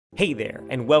Hey there,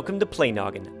 and welcome to Play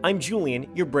Noggin. I'm Julian,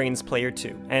 your brain's player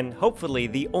too, and hopefully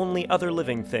the only other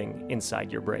living thing inside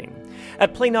your brain.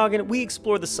 At Play Noggin, we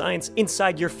explore the science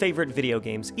inside your favorite video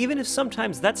games, even if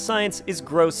sometimes that science is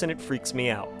gross and it freaks me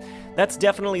out. That's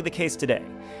definitely the case today.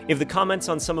 If the comments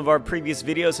on some of our previous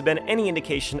videos have been any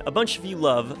indication, a bunch of you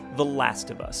love The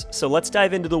Last of Us, so let's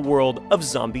dive into the world of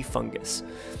zombie fungus.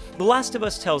 The Last of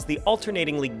Us tells the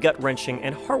alternatingly gut-wrenching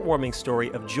and heartwarming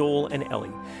story of Joel and Ellie,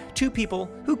 two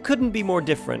people who couldn't be more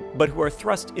different, but who are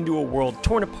thrust into a world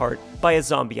torn apart by a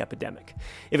zombie epidemic.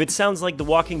 If it sounds like The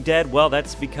Walking Dead, well,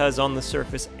 that's because on the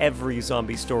surface, every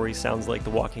zombie story sounds like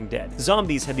The Walking Dead.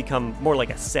 Zombies have become more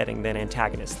like a setting than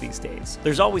antagonists these days.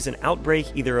 There's always an outbreak,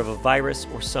 either of a virus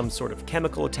or some sort of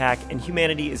chemical attack, and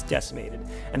humanity is decimated.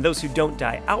 And those who don't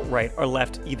die outright are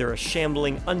left either a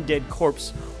shambling, undead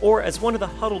corpse, or as one of the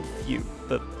huddled few,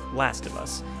 the Last of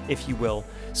Us, if you will,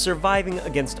 surviving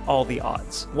against all the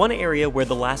odds. One area where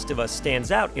The Last of Us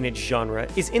stands out in its genre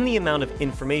is in the amount of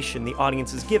information the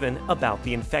audience is given about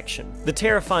the infection. The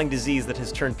terrifying disease that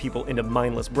has turned people into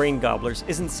mindless brain gobblers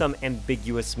isn't some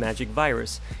ambiguous magic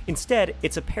virus. Instead,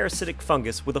 it's a parasitic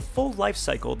fungus with a full life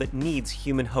cycle that needs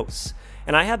human hosts.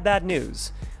 And I have bad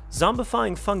news.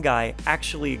 Zombifying fungi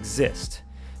actually exist.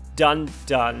 Dun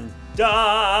dun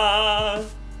dun!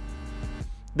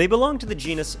 They belong to the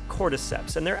genus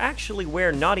Cordyceps, and they're actually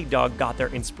where Naughty Dog got their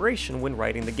inspiration when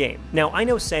writing the game. Now, I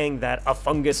know saying that a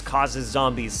fungus causes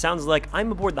zombies sounds like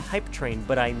I'm aboard the hype train,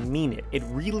 but I mean it. It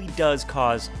really does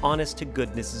cause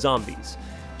honest-to-goodness zombies.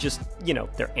 Just, you know,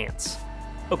 they're ants.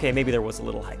 Okay, maybe there was a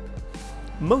little hype.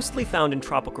 Mostly found in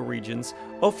tropical regions,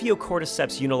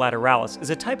 Ophiocordyceps unilateralis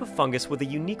is a type of fungus with a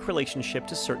unique relationship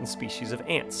to certain species of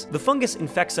ants. The fungus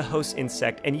infects a host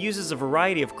insect and uses a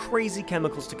variety of crazy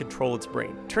chemicals to control its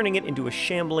brain, turning it into a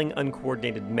shambling,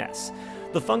 uncoordinated mess.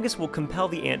 The fungus will compel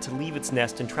the ant to leave its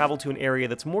nest and travel to an area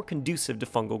that's more conducive to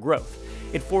fungal growth.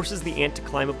 It forces the ant to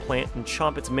climb a plant and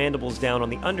chomp its mandibles down on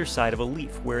the underside of a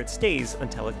leaf, where it stays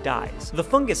until it dies. The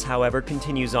fungus, however,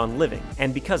 continues on living,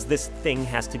 and because this thing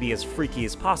has to be as freaky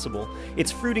as possible,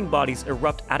 its fruiting bodies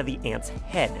erupt out of the ant's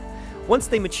head. Once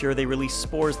they mature, they release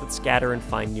spores that scatter and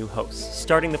find new hosts,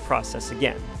 starting the process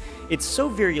again. It's so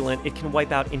virulent it can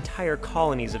wipe out entire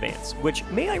colonies of ants, which,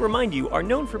 may I remind you, are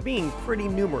known for being pretty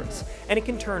numerous, and it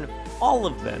can turn all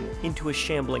of them into a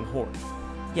shambling horde.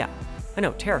 Yeah, I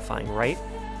know, terrifying, right?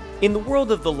 In the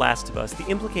world of The Last of Us, the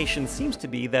implication seems to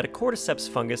be that a cordyceps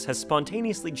fungus has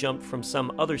spontaneously jumped from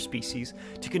some other species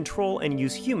to control and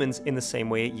use humans in the same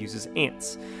way it uses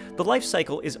ants. The life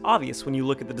cycle is obvious when you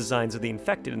look at the designs of the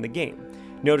infected in the game.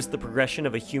 Notice the progression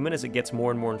of a human as it gets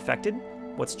more and more infected?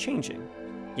 What's changing?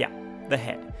 Yeah, the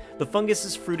head. The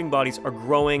fungus's fruiting bodies are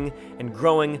growing and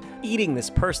growing, eating this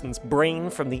person's brain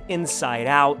from the inside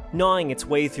out, gnawing its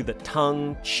way through the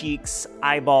tongue, cheeks,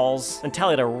 eyeballs, until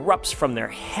it erupts from their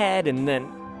head, and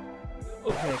then...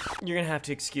 Okay, you're gonna have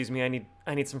to excuse me, I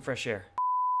need some fresh air.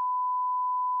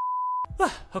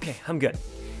 Okay, I'm good.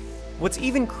 What's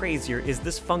even crazier is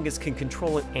this fungus can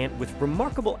control an ant with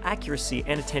remarkable accuracy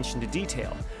and attention to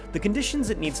detail. The conditions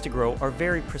it needs to grow are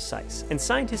very precise, and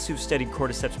scientists who've studied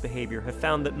cordyceps behavior have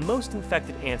found that most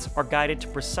infected ants are guided to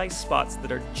precise spots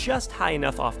that are just high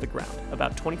enough off the ground,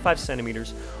 about 25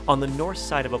 centimeters, on the north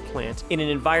side of a plant, in an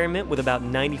environment with about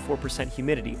 94%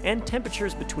 humidity and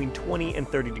temperatures between 20 and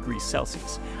 30 degrees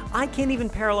Celsius. I can't even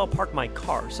parallel park my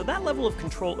car, so that level of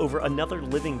control over another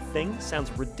living thing sounds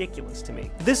ridiculous to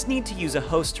me. This need to use a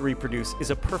host to reproduce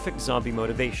is a perfect zombie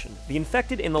motivation. The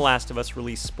infected in The Last of Us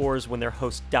release spores when their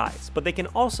host dies, but they can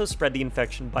also spread the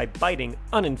infection by biting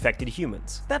uninfected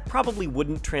humans. That probably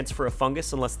wouldn't transfer a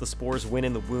fungus unless the spores win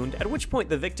in the wound, at which point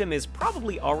the victim is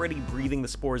probably already breathing the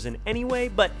spores in anyway,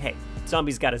 but hey,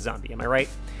 zombies got a zombie, am I right?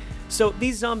 So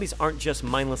these zombies aren't just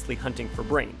mindlessly hunting for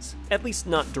brains, at least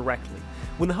not directly.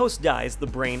 When the host dies, the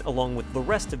brain, along with the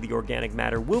rest of the organic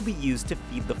matter, will be used to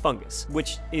feed the fungus,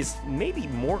 which is maybe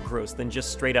more gross than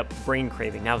just straight up brain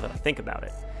craving now that I think about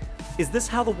it. Is this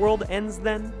how the world ends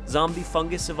then? Zombie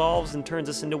fungus evolves and turns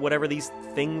us into whatever these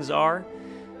things are?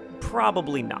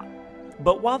 Probably not.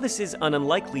 But while this is an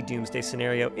unlikely doomsday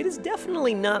scenario, it is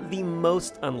definitely not the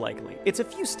most unlikely. It's a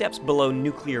few steps below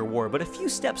nuclear war, but a few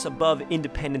steps above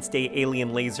Independence Day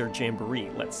alien laser jamboree,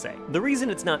 let's say. The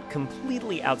reason it's not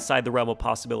completely outside the realm of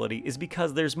possibility is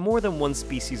because there's more than one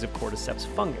species of cordyceps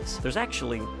fungus. There's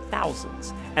actually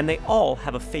thousands, and they all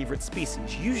have a favorite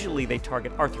species. Usually they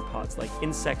target arthropods like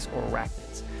insects or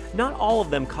arachnids. Not all of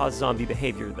them cause zombie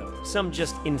behavior, though. Some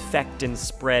just infect and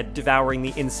spread, devouring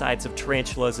the insides of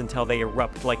tarantulas until they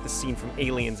erupt like the scene from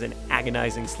Aliens in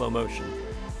agonizing slow motion.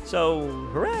 So,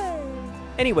 hooray!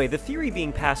 Anyway, the theory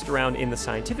being passed around in the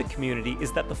scientific community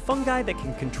is that the fungi that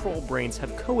can control brains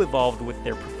have co-evolved with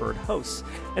their preferred hosts,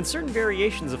 and certain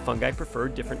variations of fungi prefer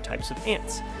different types of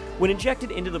ants. When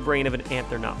injected into the brain of an ant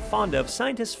they're not fond of,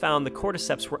 scientists found the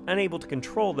cordyceps were unable to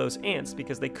control those ants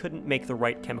because they couldn't make the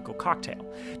right chemical cocktail.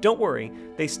 Don't worry,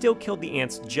 they still killed the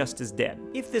ants just as dead.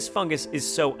 If this fungus is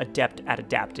so adept at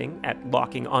adapting, at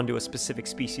locking onto a specific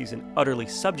species and utterly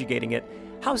subjugating it,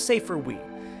 how safe are we?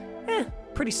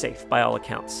 Pretty safe by all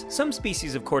accounts. Some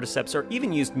species of cordyceps are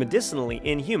even used medicinally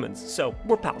in humans, so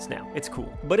we're pals now, it's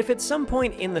cool. But if at some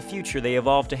point in the future they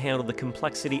evolve to handle the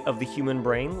complexity of the human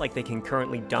brain like they can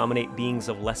currently dominate beings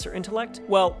of lesser intellect,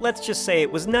 well, let's just say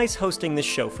it was nice hosting this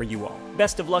show for you all.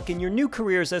 Best of luck in your new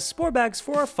careers as spore bags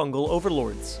for our fungal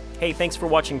overlords. Hey, thanks for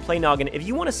watching Play Noggin. If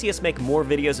you want to see us make more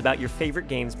videos about your favorite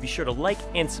games, be sure to like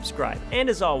and subscribe. And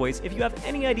as always, if you have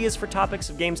any ideas for topics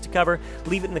of games to cover,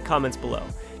 leave it in the comments below.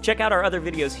 Check out our other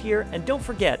videos here, and don't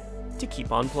forget to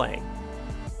keep on playing.